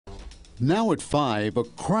Now at 5, a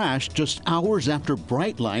crash just hours after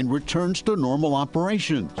Brightline returns to normal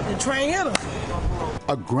operations. The train hit us.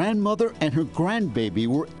 A grandmother and her grandbaby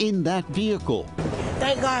were in that vehicle.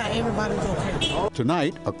 Thank God everybody's okay.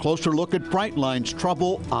 Tonight, a closer look at Brightline's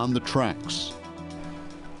trouble on the tracks.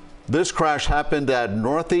 This crash happened at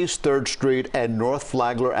Northeast 3rd Street and North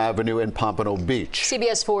Flagler Avenue in Pompano Beach.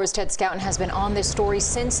 CBS 4's Ted Scouten has been on this story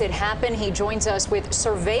since it happened. He joins us with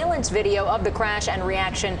surveillance video of the crash and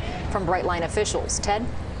reaction from Brightline officials. Ted?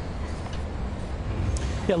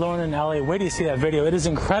 Yeah, Lauren and Allie, wait till you see that video. It is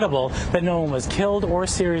incredible that no one was killed or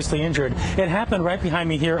seriously injured. It happened right behind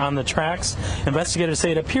me here on the tracks. Investigators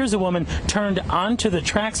say it appears a woman turned onto the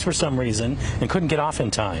tracks for some reason and couldn't get off in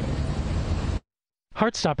time.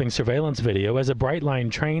 Heart-stopping surveillance video as a Brightline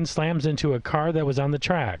train slams into a car that was on the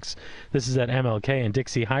tracks. This is at MLK and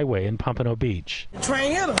Dixie Highway in Pompano Beach. The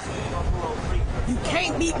train hit us. You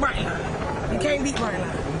can't beat Brightline. You can't beat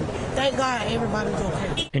Brightline. Thank God everybody's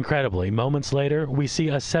okay. Incredibly, moments later, we see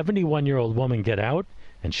a 71-year-old woman get out,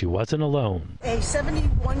 and she wasn't alone. A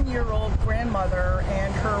 71-year-old grandmother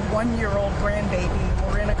and her 1-year-old grandbaby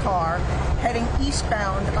were in a car heading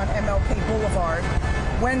eastbound on MLK Boulevard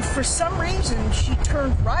when for some reason she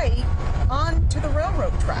turned right onto the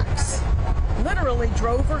railroad tracks. Literally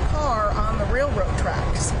drove her car on the railroad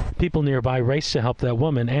tracks. People nearby raced to help that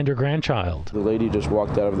woman and her grandchild. The lady just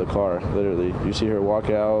walked out of the car, literally. You see her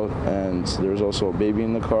walk out, and there was also a baby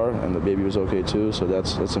in the car, and the baby was okay too, so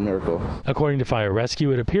that's a miracle. According to fire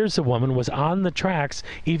rescue, it appears the woman was on the tracks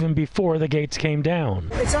even before the gates came down.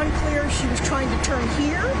 It's unclear if she was trying to turn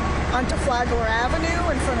here onto Flagler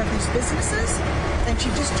Avenue in front of these businesses, and she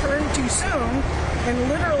just turned too soon and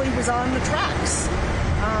literally was on the tracks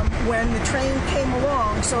when the train came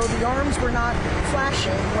along, so the arms were not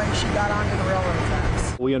flashing when she got onto the railroad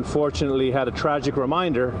tracks. We unfortunately had a tragic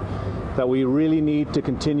reminder that we really need to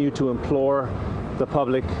continue to implore the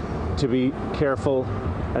public to be careful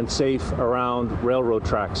and safe around railroad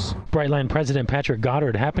tracks. Brightline President Patrick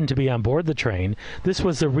Goddard happened to be on board the train. This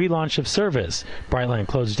was the relaunch of service. Brightline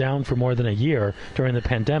closed down for more than a year during the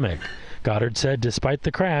pandemic. Goddard said despite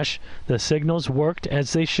the crash, the signals worked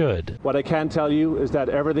as they should. What I can tell you is that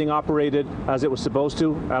everything operated as it was supposed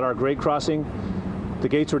to at our grade crossing. The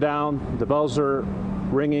gates were down, the bells were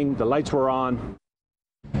ringing, the lights were on.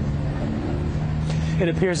 It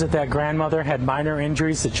appears that grandmother had minor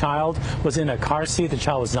injuries. The child was in a car seat. The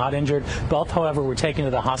child was not injured. Both, however, were taken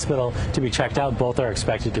to the hospital to be checked out. Both are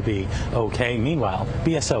expected to be okay. Meanwhile,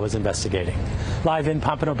 BSO is investigating. Live in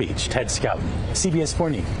Pompano Beach, Ted Scouten, CBS 4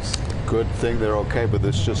 News. Good thing they're okay, but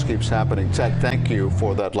this just keeps happening. Ted, thank you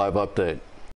for that live update.